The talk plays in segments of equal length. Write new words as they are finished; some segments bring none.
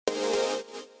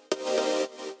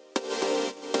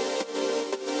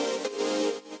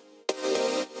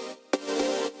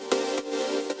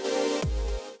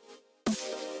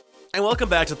And welcome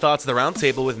back to Thoughts of the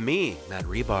Roundtable with me, Matt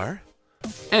Rebar.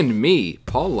 And me,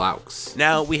 Paul Laux.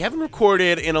 Now, we haven't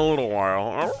recorded in a little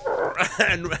while,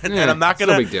 and I'm not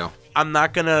gonna. No big deal. I'm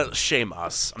not gonna shame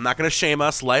us.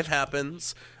 Life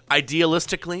happens.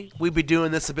 Idealistically, we'd be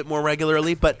doing this a bit more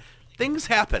regularly, but things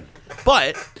happen.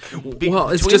 But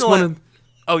it's just one of.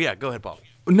 Oh yeah, go ahead, Paul.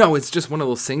 No, it's just one of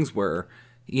those things where,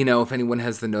 if anyone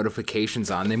has the notifications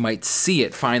on, they might see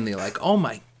it finally. Like, oh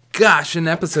my gosh, an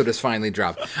episode has finally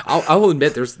dropped. I'll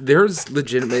admit, there's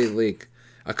legitimately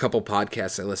a couple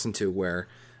podcasts I listen to where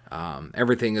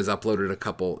everything is uploaded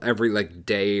every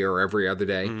day or every other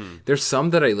day. There's some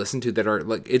that I listen to that are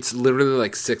it's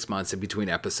literally 6 months in between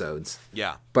episodes.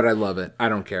 Yeah. But I love it. I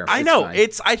don't care. I know.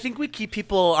 I think we keep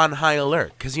people on high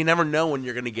alert because you never know when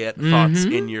you're going to get thoughts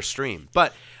in your stream.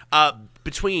 But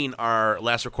between our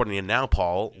last recording and now,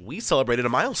 Paul, we celebrated a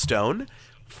milestone.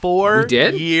 4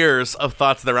 years of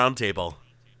Thoughts of the Roundtable.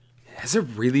 Has it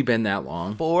really been that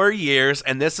long? 4 years,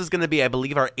 and this is going to be, I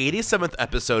believe, our 87th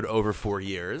episode over 4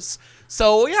 years.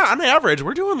 So, yeah, on average,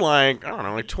 we're doing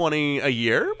 20 a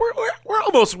year. We're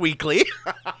almost weekly.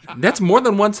 That's more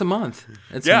than once a month.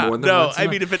 If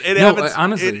it happens,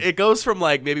 honestly, it goes from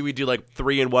maybe we do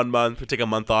 3 in 1 month, we take a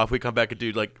month off, we come back and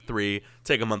do 3,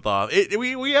 take a month off.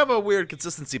 We have a weird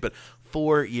consistency, but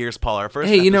 4 years, Paul. Our first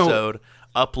episode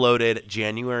uploaded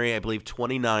January, I believe,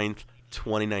 29th,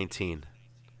 2019.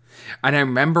 And I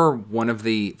remember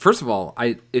first of all,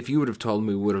 if you would have told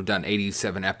me we would have done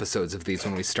 87 episodes of these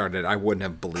when we started, I wouldn't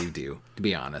have believed you, to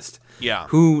be honest. Yeah.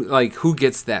 Who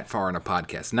gets that far in a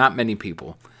podcast? Not many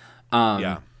people.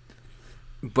 Yeah.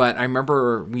 But I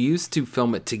remember we used to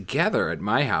film it together at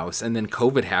my house, and then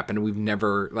COVID happened. We've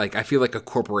never, I feel like a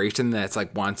corporation that's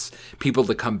wants people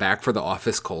to come back for the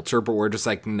office culture, but we're just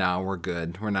no, we're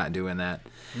good. We're not doing that.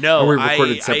 No, I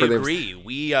agree.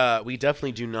 We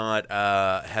definitely do not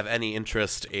have any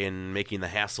interest in making the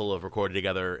hassle of recording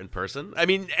together in person. I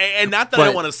mean, and not that I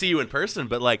don't want to see you in person,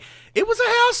 but it was a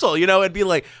hassle. It'd be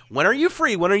when are you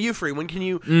free? When are you free? When can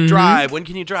you drive? When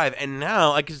can you drive? And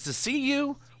now I get to see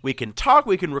you. We can talk,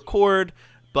 we can record,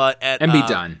 but and be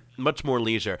done. Much more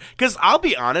leisure. Because I'll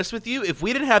be honest with you, if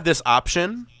we didn't have this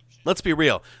option, let's be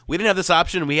real, we didn't have this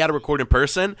option and we had to record in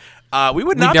person, we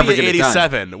would not be at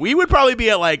 87. We would probably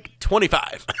be at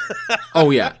 25.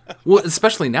 Oh, yeah. Well,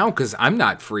 especially now because I'm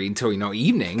not free until,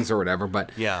 evenings or whatever,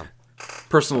 but yeah,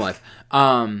 personal life.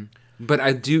 But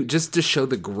I do, just to show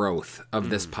the growth of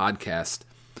this podcast,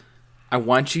 I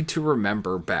want you to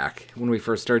remember back when we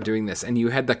first started doing this, and you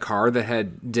had the car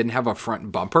that didn't have a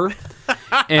front bumper.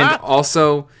 And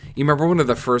also, you remember one of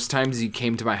the first times you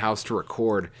came to my house to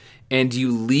record, and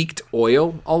you leaked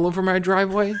oil all over my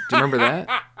driveway? Do you remember that?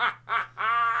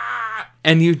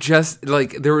 And you just,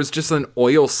 there was just an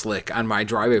oil slick on my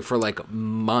driveway for,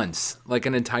 months.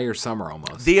 An entire summer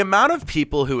almost. The amount of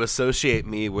people who associate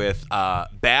me with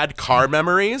bad car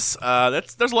memories,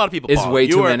 there's a lot of people, Paul. Way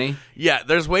too many? Yeah,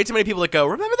 there's way too many people that go,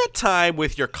 remember that time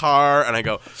with your car? And I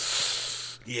go,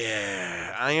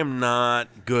 yeah, I am not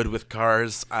good with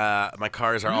cars. My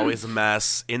cars are always a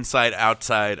mess, inside,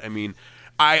 outside. I mean,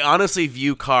 I honestly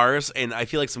view cars, and I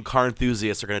feel like some car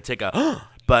enthusiasts are going to take a...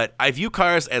 But I view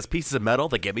cars as pieces of metal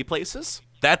that get me places.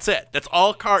 That's it. That's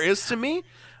all a car is to me.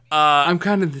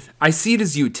 I see it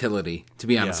as utility, to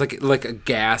be honest. Yeah. Like a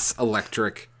gas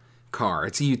electric car.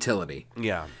 It's a utility.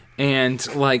 Yeah. And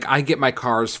I get my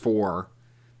cars for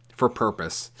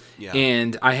purpose. Yeah.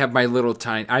 And I have a little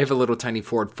tiny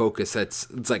Ford Focus it's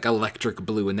electric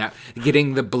blue, and that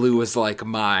getting the blue is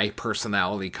my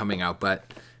personality coming out,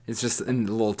 but it's just a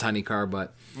little tiny car.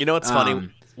 But you know what's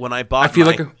funny? When I bought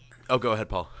Oh, go ahead,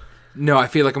 Paul. No, I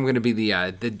feel like I'm going to be the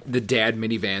dad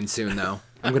minivan soon, though.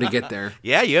 I'm going to get there.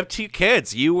 Yeah, you have 2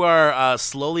 kids. You are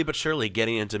slowly but surely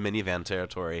getting into minivan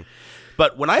territory.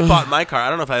 But when I bought my car, I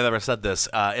don't know if I've ever said this,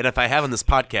 and if I have on this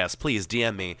podcast, please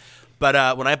DM me.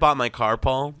 But when I bought my car,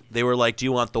 Paul, they were like, do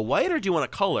you want the white or do you want a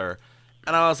color?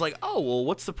 And I was like, oh, well,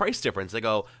 what's the price difference? They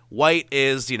go, white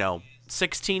is,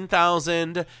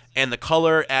 $16,000, and the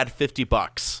color add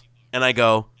 $50. And I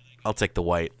go, I'll take the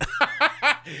white.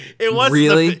 It was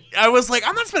really. I was like,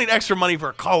 I'm not spending extra money for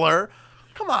a color.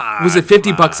 Come on. Was it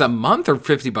 $50 a month or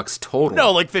 $50 total?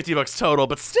 No, $50 total.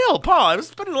 But still, Paul, I was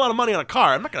spending a lot of money on a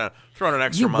car. I'm not gonna throw in an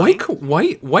extra money.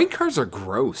 White cars are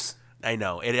gross. I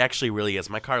know, it actually really is.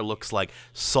 My car looks like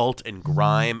salt and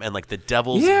grime and the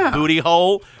devil's booty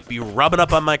hole be rubbing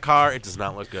up on my car. It does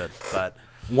not look good. But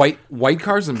white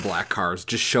cars and black cars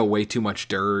just show way too much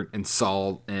dirt and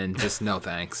salt and just no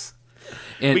thanks.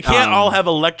 And, we can't all have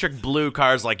electric blue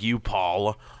cars like you,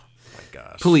 Paul. Oh my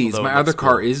gosh. Please, my other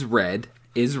car is red.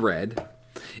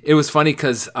 It was funny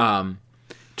because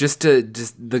just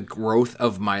the growth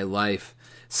of my life.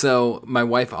 So my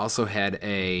wife also had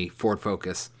a Ford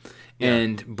Focus,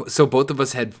 and so both of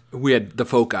us had the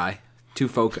Foci, two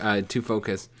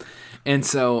Focus, and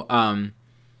so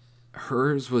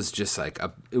hers was just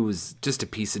it was just a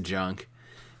piece of junk.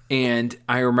 And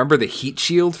I remember the heat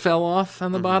shield fell off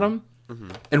on the bottom.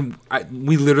 Mm-hmm. And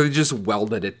we literally just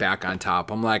welded it back on top.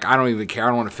 I'm like, I don't even care. I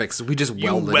don't want to fix it. We just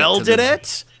welded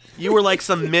it? You were like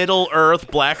some Middle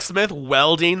Earth blacksmith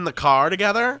welding the car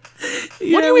together?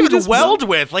 Yeah, what do you even weld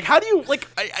with? Like, how do you, like,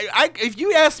 if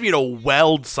you asked me to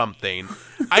weld something,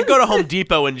 I'd go to Home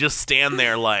Depot and just stand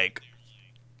there like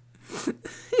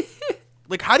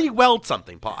how do you weld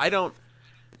something, Paul? I don't.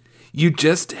 You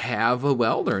just have a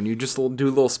welder, and you just do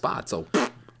little spots. So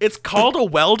it's called a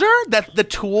welder? That the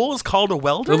tool is called a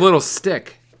welder? A little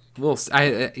stick. We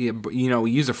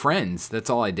use a friend's. That's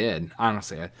all I did.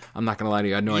 Honestly, I'm not gonna lie to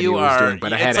you. I had no idea what I was doing,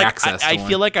 but I had access. I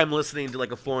feel like I'm listening to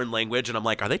like a foreign language, and I'm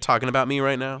like, are they talking about me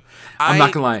right now? I'm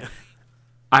not gonna lie.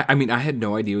 I mean, I had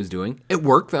no idea what I was doing. It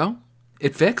worked though.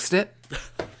 It fixed it.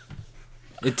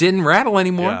 It didn't rattle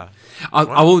anymore. Yeah.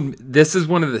 I will. This is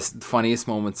one of the funniest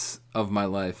moments of my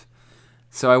life.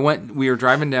 So we were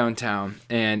driving downtown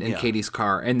and in Katie's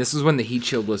car, and this is when the heat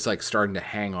shield was like starting to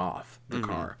hang off the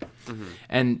car. Mm-hmm.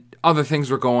 And other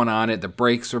things were going on the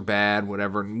brakes were bad,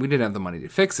 whatever. And we didn't have the money to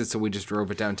fix it, so we just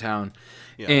drove it downtown.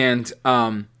 Yeah. And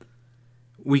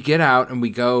we get out and we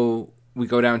go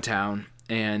downtown,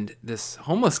 and this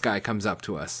homeless guy comes up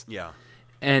to us. Yeah.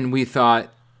 And we thought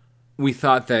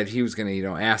that he was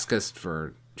gonna, ask us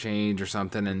for change or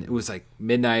something, and it was like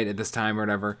midnight at this time or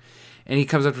whatever. And he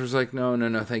comes up to us like, no,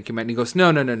 thank you, man. And he goes,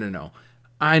 no.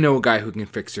 I know a guy who can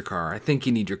fix your car. I think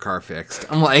you need your car fixed.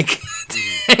 I'm like,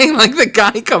 dang, like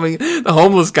the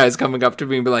homeless guy's coming up to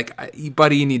me and be like,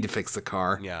 buddy, you need to fix the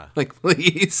car. Yeah. Like,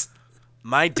 please.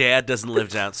 My dad doesn't live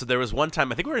down. So there was one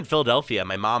time, I think we were in Philadelphia.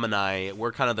 My mom and I,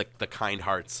 we're kind of the kind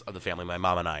hearts of the family, my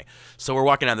mom and I. So we're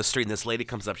walking down the street and this lady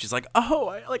comes up. She's like,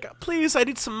 please, I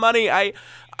need some money. I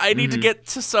need to get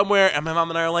to somewhere. And my mom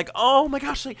and I are like, oh my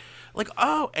gosh, and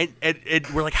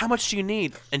we're like, how much do you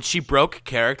need? And she broke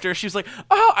character. She was like,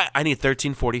 I need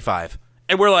 $13.45.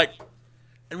 And we're like,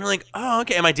 oh,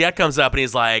 okay. And my dad comes up and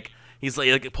he's like,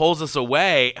 pulls us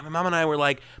away. And my mom and I were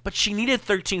like, but she needed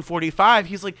 $13.45.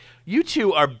 He's like, you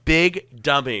two are big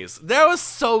dummies. That was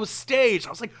so staged. I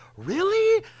was like,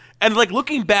 really? And like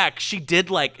looking back, she did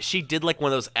like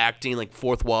one of those acting like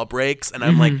fourth wall breaks. And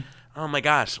I'm like, oh my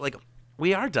gosh, like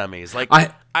we are dummies. Like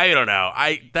I don't know.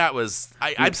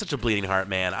 I'm such a bleeding heart,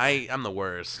 man. I'm the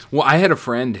worst. Well, I had a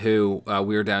friend who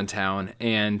we were downtown,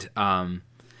 and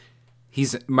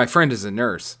my friend is a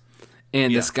nurse.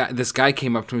 And this guy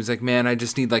came up to me. He's like, "Man, I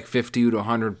just need like $50 to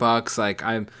 $100. Like,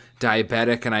 I'm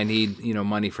diabetic and I need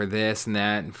money for this and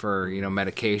that and for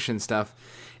medication stuff."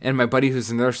 And my buddy who's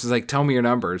a nurse is like, "Tell me your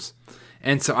numbers."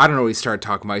 And so I don't know what he started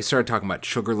talking about. He started talking about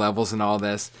sugar levels and all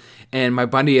this. And my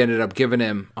buddy ended up giving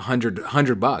him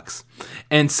 $100.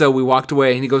 And so we walked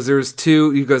away, and he goes, "There's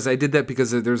two." He goes, "I did that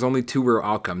because there's only two real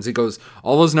outcomes." He goes,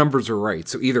 "All those numbers are right.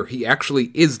 So either he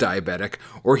actually is diabetic,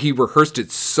 or he rehearsed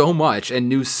it so much and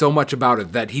knew so much about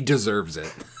it that he deserves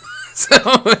it." So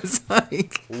it's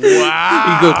like,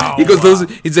 wow.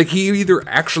 He's like, he either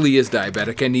actually is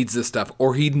diabetic and needs this stuff,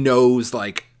 or he knows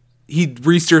like. He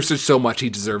researched it so much he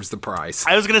deserves the prize.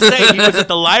 I was gonna say he was at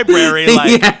the library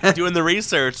doing the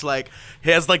research. Like he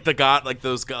has like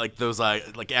those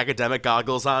academic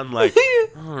goggles on. Like,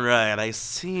 all right, I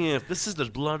see if this is the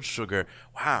blood sugar.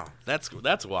 Wow, that's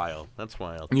wild. That's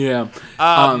wild. Yeah.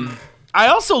 I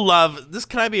also love this.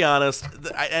 Can I be honest?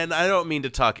 And I don't mean to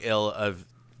talk ill of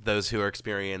those who are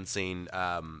experiencing,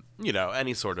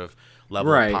 any sort of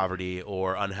level of poverty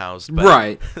or unhoused.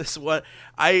 But this is what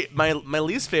my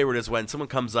least favorite is when someone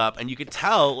comes up and you could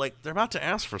tell like they're about to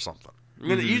ask for something.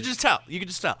 You can just tell.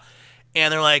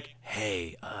 And they're like,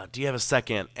 "Hey, do you have a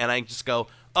second?" And I just go,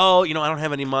 "Oh, I don't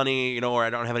have any money, or I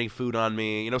don't have any food on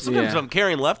me. Sometimes if I'm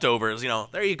carrying leftovers,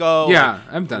 there you go. Yeah,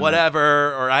 I've done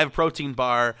whatever, or I have a protein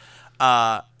bar."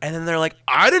 And then they're like,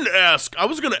 "I didn't ask. I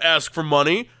was going to ask for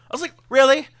money." I was like,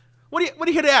 "Really? What are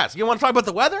you here to ask? You want to talk about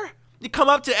the weather? You come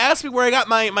up to ask me where I got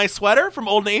my sweater from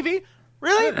Old Navy?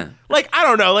 Really?" Yeah. Like, I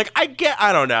don't know. Like, I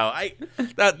don't know.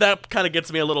 That kind of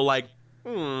gets me a little like,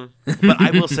 But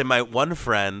I will say my one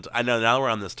friend, I know now we're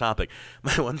on this topic,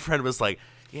 my one friend was like,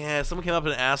 yeah, someone came up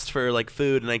and asked for like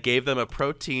food, and I gave them a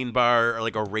protein bar or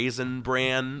like a Raisin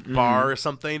Bran bar or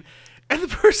something. And the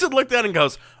person looked at it and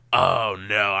goes, Oh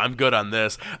no, I'm good on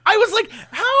this. I was like,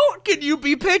 how can you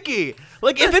be picky?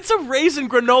 Like, if it's a raisin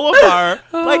granola bar,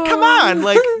 like, come on,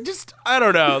 like, just, I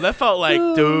don't know. That felt like,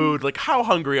 dude, like, how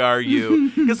hungry are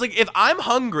you? Because, like, if I'm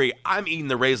hungry, I'm eating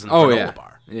the raisin granola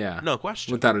bar. Yeah. No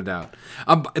question. Without a doubt.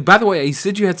 By the way, you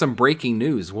said you had some breaking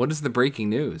news. What is the breaking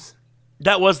news?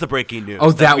 That was the breaking news.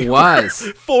 Oh, that was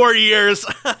 4 years.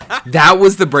 That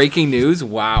was the breaking news?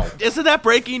 Wow. Isn't that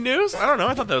breaking news? I don't know.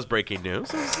 I thought that was breaking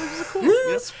news. It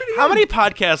was cool. How many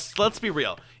podcasts, let's be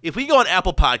real. If we go on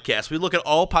Apple Podcasts, we look at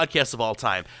all podcasts of all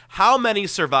time, how many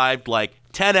survived like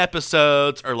 10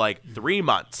 episodes or like 3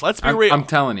 months? Let's be real. I'm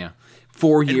telling you.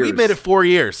 4 years. We made it 4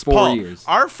 years. 4 Paul, years.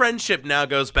 Our friendship now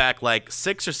goes back like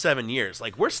 6 or 7 years.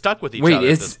 Like, we're stuck with each other at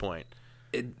this point.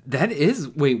 That is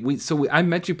I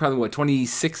met you probably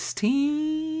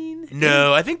 2016?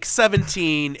 No, I think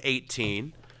 17,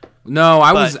 18. No,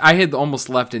 I had almost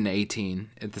left in 18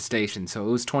 at the station, so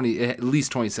it was at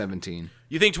least 2017.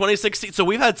 You think 2016? So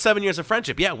we've had 7 years of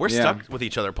friendship. Yeah, we're stuck with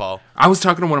each other, Paul. I was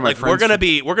talking to one of my friends. We're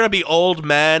gonna be old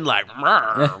men, like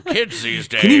kids these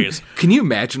days. Can you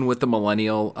imagine what the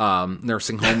millennial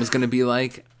nursing home is going to be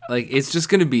like? Like, it's just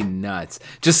going to be nuts.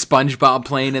 Just SpongeBob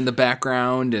playing in the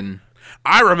background and.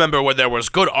 I remember when there was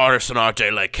good artists in our day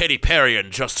like Katy Perry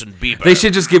and Justin Bieber. They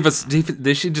should just give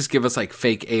us like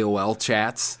fake AOL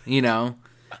chats, you know.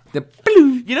 But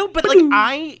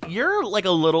like you're like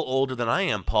a little older than I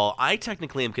am, Paul. I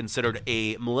technically am considered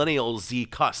a millennial Z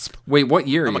cusp. Wait, what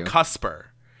year are you? I'm a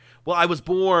cusper. Well, I was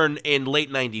born in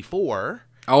late '94.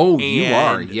 Oh, you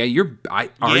are. Yeah, you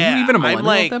even a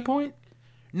millennial at that point?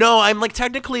 No, I'm like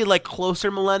technically like closer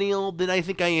millennial than I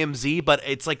think I am Z, but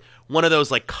it's like one of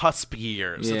those like cusp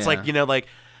years. Yeah. It's like, like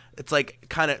it's like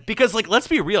kind of because like let's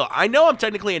be real. I know I'm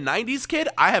technically a 90s kid.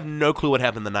 I have no clue what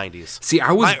happened in the 90s. See,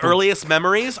 my earliest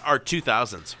memories are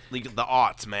 2000s, like the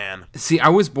aughts, man. See, I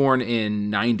was born in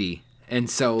 90, and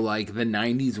so like the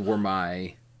 90s were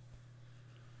my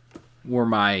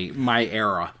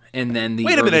era, and then the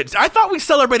Wait a minute. I thought we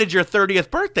celebrated your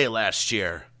 30th birthday last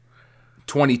year.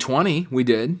 2020, we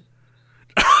did.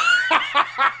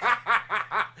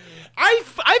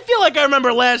 I feel like I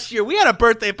remember last year we had a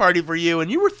birthday party for you,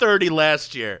 and you were 30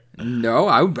 last year. No,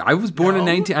 I was born in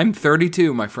 19. I'm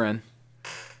 32, my friend.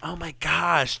 Oh my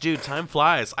gosh, dude, time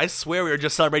flies. I swear we were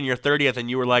just celebrating your 30th, and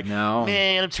you were like, "No,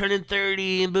 man, I'm turning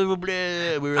 30," and blah blah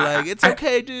blah. We were like, "It's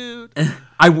okay, dude."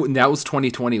 That was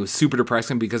 2020. It was super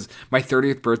depressing because my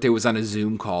 30th birthday was on a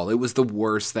Zoom call. It was the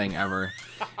worst thing ever.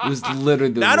 It was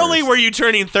literally the worst. Not only were you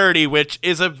turning 30, which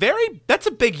is that's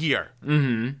a big year.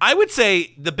 Mm-hmm. I would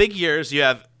say the big years you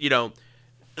have,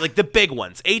 like the big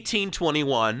ones, 18,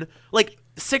 21, like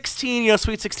 16,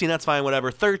 sweet 16, that's fine,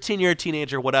 whatever. 13, you're a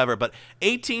teenager, whatever. But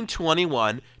 18,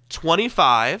 21,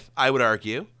 25, I would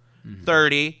argue,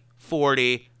 30,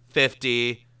 40,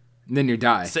 50. And then you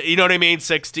die. So, you know what I mean?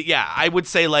 60. Yeah, I would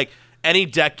say like any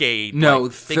decade. No,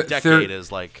 think decade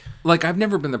is like. Like, I've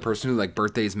never been the person who like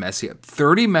birthdays mess you up.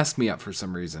 30 messed me up for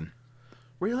some reason.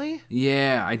 Really?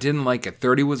 Yeah, I didn't like it.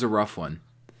 30 was a rough one.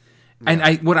 Yeah. And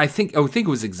I think it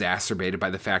was exacerbated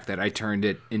by the fact that I turned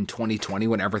it in 2020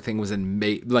 when everything was in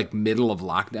middle of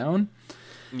lockdown.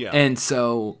 Yeah. And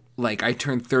so like I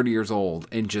turned 30 years old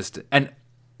and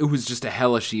it was just a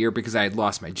hellish year because I had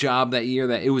lost my job that year.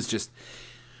 That it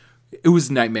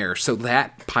was nightmarish. So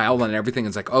that piled on everything.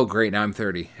 It's like, oh great, now I'm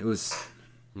 30. It was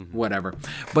whatever.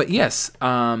 But yes,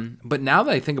 but now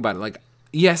that I think about it, like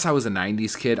yes, I was a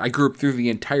 90s kid. I grew up through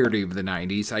the entirety of the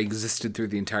 90s. I existed through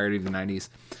the entirety of the 90s.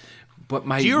 But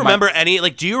do you remember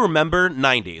do you remember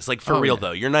 90s? Like, for real,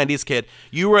 though. You're a 90s kid.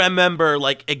 You remember,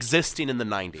 like, existing in the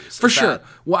 90s. For sure.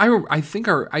 Well, I think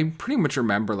I pretty much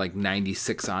remember, like,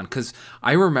 96 on, because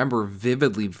I remember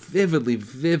vividly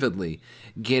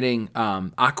getting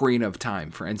Ocarina of Time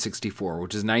for N64,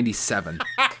 which is 97.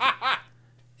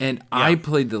 And yeah. I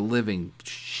played the living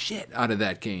shit out of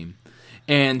that game.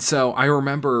 And so I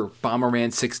remember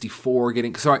Bomberman 64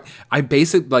 getting... So I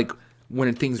basically, like,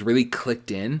 when things really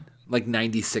clicked in... like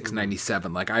 96,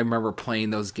 97. Like, I remember playing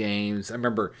those games. I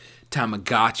remember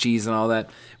Tamagotchis and all that.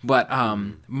 But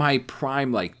my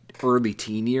prime, like, early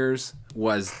teen years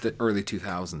was the early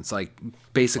 2000s. Like,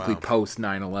 basically post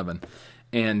 9/11.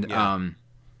 And,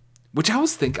 which I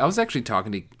was actually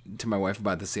talking to my wife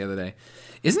about this the other day.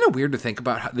 Isn't it weird to think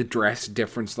about how the drastic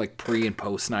difference, like, pre and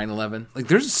post 9/11? Like,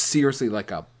 there's seriously, like,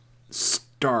 a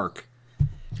stark...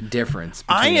 difference.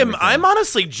 I'm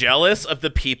honestly jealous of the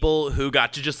people who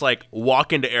got to just like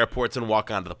walk into airports and walk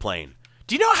onto the plane.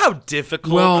 Do you know how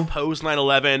difficult a post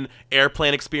 9/11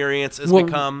 airplane experience has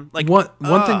become? Like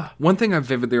one thing I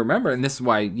vividly remember, and this is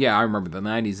why I remember the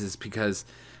 90s, is because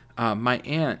my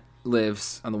aunt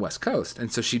lives on the West Coast,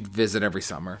 and so she'd visit every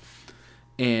summer.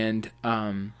 And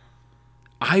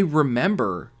I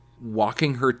remember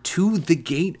walking her to the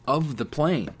gate of the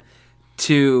plane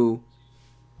to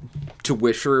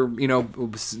wish her,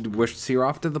 see her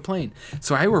off to the plane.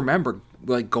 So I remember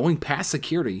like going past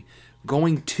security,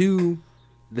 going to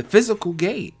the physical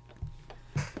gate,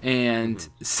 and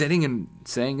sitting and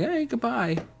saying, "Hey,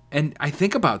 goodbye." And I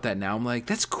think about that now. I'm like,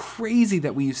 that's crazy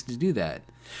that we used to do that.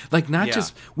 Like,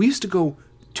 we used to go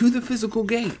to the physical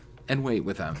gate and wait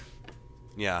with them.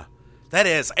 Yeah, that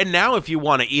is. And now if you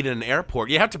want to eat in an airport,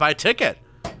 you have to buy a ticket.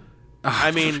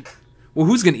 I mean, well,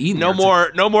 who's going to eat? No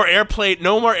more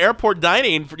airport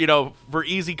dining for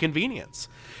easy convenience.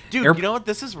 Dude, you know what?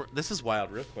 This is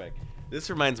wild. Real quick, this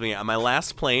reminds me. On my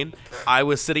last plane, I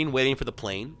was sitting waiting for the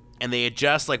plane, and they had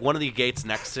just one of the gates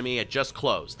next to me had just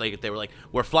closed. They were like,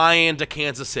 "We're flying to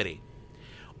Kansas City."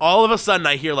 All of a sudden,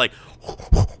 I hear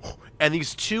and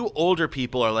these two older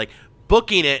people are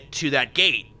booking it to that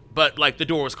gate, but the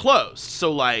door was closed,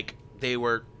 so they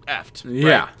were effed.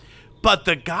 Yeah. Right? But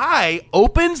the guy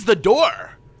opens the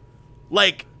door.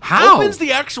 How? Opens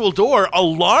the actual door,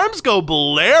 alarms go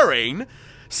blaring,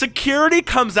 security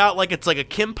comes out like it's a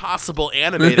Kim Possible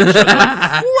animated show.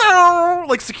 Wow,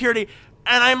 security.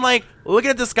 And I'm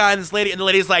looking at this guy and this lady, and the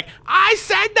lady's like, "I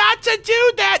said not to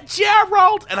do that,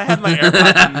 Gerald." And I have my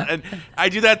AirPods in, and I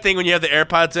do that thing when you have the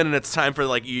AirPods in, and it's time for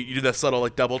you do that subtle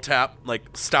double tap,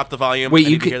 stop the volume. Wait,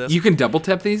 you can double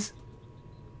tap these?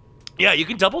 Yeah, you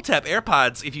can double tap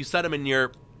AirPods if you set them in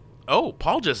your. Oh,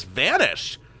 Paul just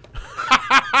vanished.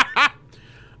 I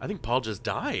think Paul just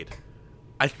died.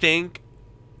 I think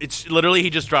it's literally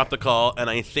he just dropped the call, and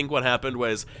I think what happened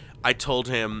was I told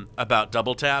him about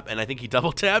double tap, and I think he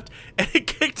double tapped, and it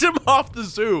kicked him off the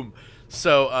Zoom.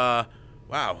 So,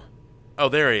 wow. Oh,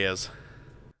 there he is.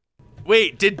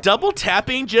 Wait, did double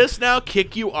tapping just now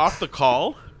kick you off the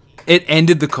call? It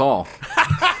ended the call.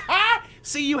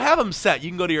 See, you have them set. You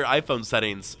can go to your iPhone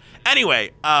settings.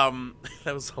 Anyway, that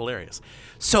was hilarious.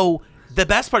 So the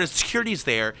best part is security's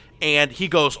there, and he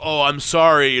goes, "Oh, I'm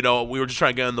sorry. We were just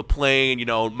trying to get on the plane.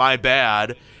 My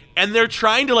bad." And they're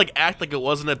trying to act like it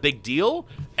wasn't a big deal,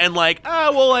 and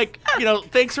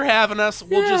thanks for having us.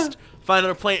 We'll just find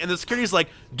another plane. And the security's like,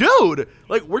 "Dude,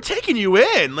 we're taking you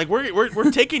in.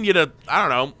 We're taking you to I don't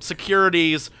know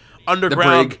security's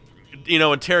underground,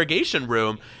 interrogation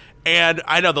room." And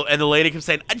I know and the lady kept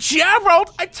saying, "Gerald,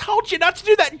 I told you not to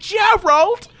do that,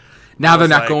 Gerald." Now they're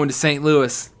not going to St.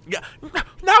 Louis. Yeah,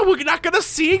 now we're not going to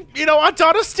see our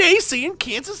daughter Stacy in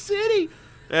Kansas City.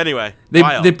 Anyway, they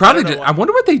probably just, I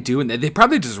wonder what they do, and they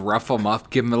probably just rough them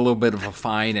up, give them a little bit of a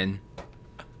fine, and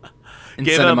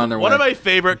send them on their way. One of my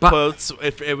favorite quotes,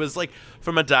 if it was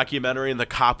from a documentary, and the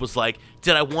cop was like,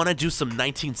 "Did I want to do some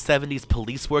 1970s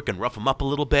police work and rough them up a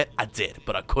little bit? I did,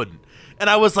 but I couldn't." And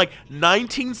I was like,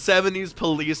 1970s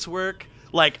police work?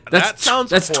 That sounds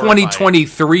That's horrifying.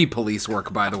 2023 police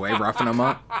work, by the way, roughing them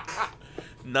up.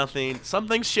 Nothing. Some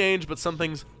things change, but some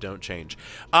things don't change.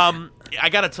 I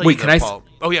gotta tell you. Wait, can Paul.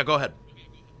 Oh yeah, go ahead.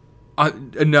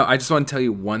 No, I just want to tell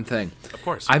you one thing. Of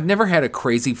course. I've never had a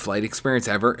crazy flight experience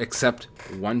ever, except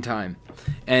one time,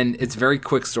 and it's a very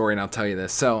quick story, and I'll tell you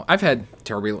this. So I've had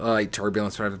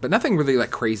turbulence, whatever, but nothing really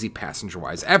crazy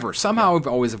passenger-wise ever. Somehow I've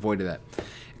always avoided that,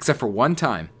 except for one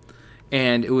time,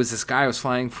 and it was this guy. I was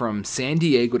flying from San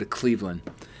Diego to Cleveland.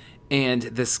 And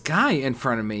this guy in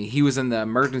front of me, he was in the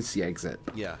emergency exit.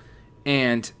 Yeah.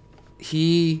 And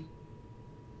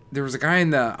there was a guy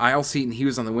in the aisle seat, and he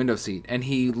was on the window seat. And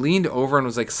he leaned over and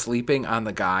was sleeping on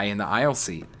the guy in the aisle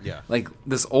seat. Yeah.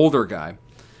 This older guy.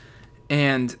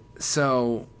 And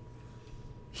so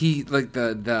he,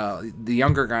 the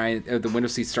younger guy at the window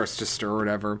seat starts to stir or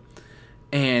whatever.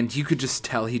 And you could just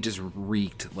tell he just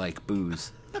reeked like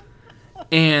booze.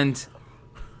 And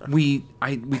we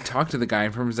talked to the guy,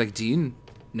 and from was like, "Do you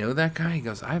know that guy?" He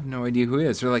goes, "I have no idea who he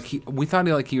is." We're we thought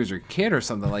he was your kid or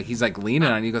something. He's leaning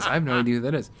on you. He goes, "I have no idea who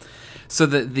that is." So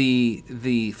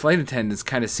the flight attendants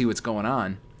kind of see what's going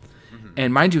on,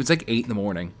 and mind you, it's 8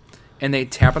 a.m, and they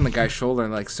tap on the guy's shoulder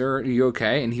and "Sir, are you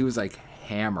okay?" And he was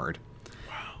hammered,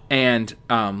 and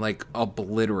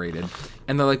obliterated,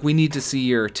 and they're "We need to see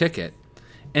your ticket,"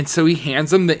 and so he hands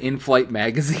them the in-flight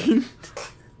magazine.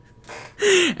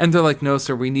 And they're "No,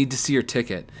 sir, we need to see your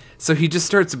ticket." So he just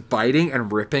starts biting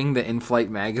and ripping the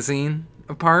in-flight magazine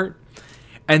apart.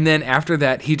 And then after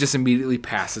that, he just immediately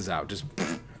passes out, just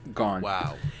gone.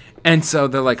 Wow. And so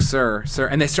they're "Sir, sir."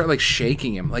 And they start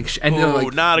shaking him. And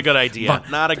they're not a good idea.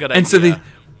 Not a good idea. And so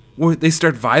they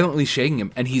start violently shaking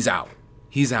him, and he's out.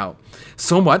 He's out.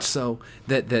 So much so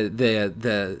that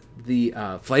the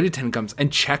flight attendant comes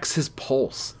and checks his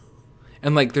pulse.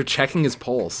 And, like, they're checking his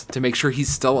pulse to make sure he's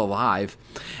still alive.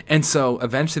 And so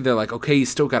eventually they're like, okay, he's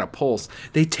still got a pulse.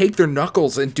 They take their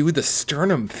knuckles and do the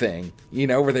sternum thing, you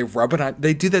know, where they rub it on.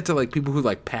 They do that to, like, people who,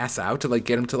 like, pass out to, like,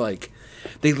 get him to, like,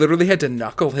 they literally had to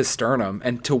knuckle his sternum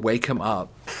and to wake him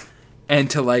up. And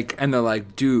to, like, and they're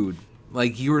like, dude,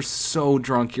 like, you're so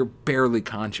drunk, you're barely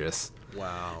conscious.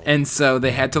 Wow. And so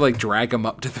they had to, like, drag him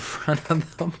up to the front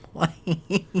of the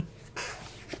plane.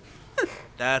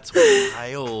 That's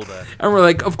wild. And we're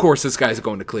like, of course this guy's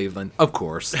going to Cleveland. Of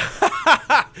course.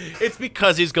 It's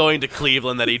because he's going to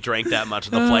Cleveland that he drank that much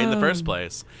in the flight in the first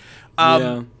place.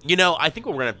 Yeah. You know, I think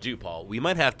what we're going to have to do, Paul, we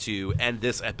might have to end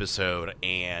this episode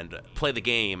and play the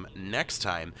game next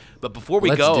time. But before we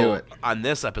Let's do go it. on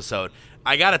this episode,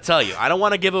 I got to tell you, I don't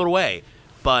want to give it away,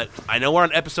 but I know we're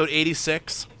on episode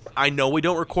 86. I know we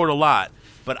don't record a lot,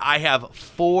 but I have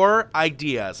 4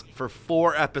 ideas for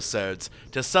 4 episodes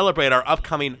to celebrate our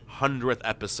upcoming 100th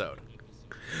episode.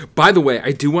 By the way,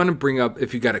 I do want to bring up,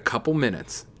 if you got a couple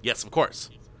minutes, Yes, of course.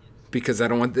 because I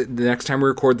don't want the next time we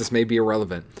record this may be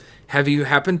irrelevant. Have you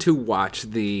happened to watch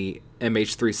the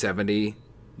MH370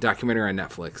 documentary on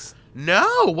Netflix?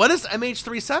 No, what is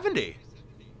MH370?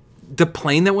 The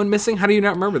plane that went missing? How do you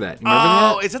not remember that? You remember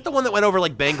Oh, that? is it the one that went over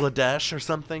like Bangladesh or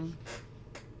something?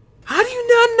 How do you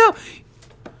not know?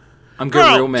 I'm getting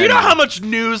Bro, real mad. do you know now. how much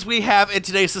news we have in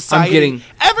today's society? getting-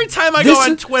 Every time I This go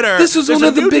on is- Twitter, this was there's one a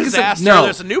of the new biggest. disaster, No,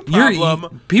 there's a new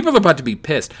problem. People are about to be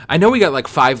pissed. I know we got like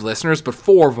 5 listeners, but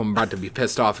 4 of them are about to be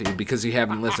pissed off at you because you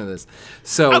haven't listened to this.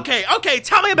 So Okay,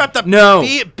 tell me about the no,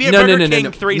 Be a no, Burger no, King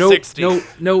no, 360.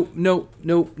 No.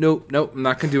 I'm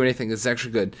not gonna do anything. It's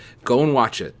actually good. Go and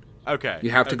watch it. Okay.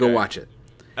 You have to go watch it.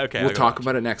 Okay. We'll talk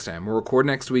about it next time. We'll record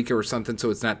next week or something,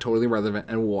 so it's not totally relevant,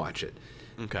 and we'll watch it.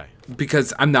 Okay.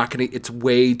 Because I'm not gonna. It's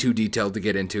way too detailed to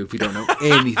get into if you don't know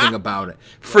anything about it.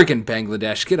 Freaking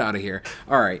Bangladesh, get out of here!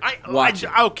 All right, watch it.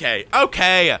 Okay.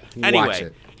 Anyway,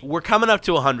 it. we're coming up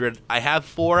to 100. I have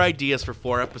 4 ideas for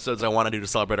 4 episodes I want to do to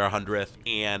celebrate our 100th,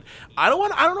 and I don't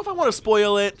know if I want to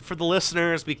spoil it for the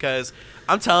listeners because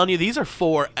I'm telling you these are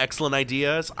 4 excellent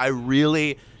ideas. I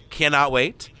really cannot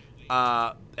wait.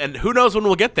 And who knows when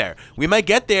we'll get there? We might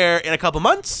get there in a couple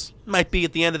months. Might be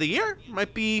at the end of the year.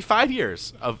 Might be 5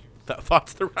 years of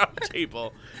Thoughts the Round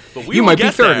Table. But we You will might be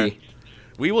get 30. there.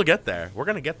 We will get there. We're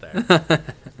gonna get there.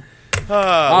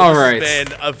 All right. This has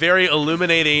been a very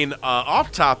illuminating,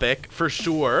 off-topic for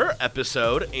sure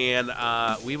episode, and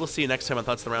we will see you next time on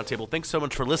Thoughts the Round Table. Thanks so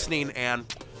much for listening,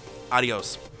 and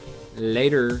adios.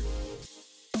 Later.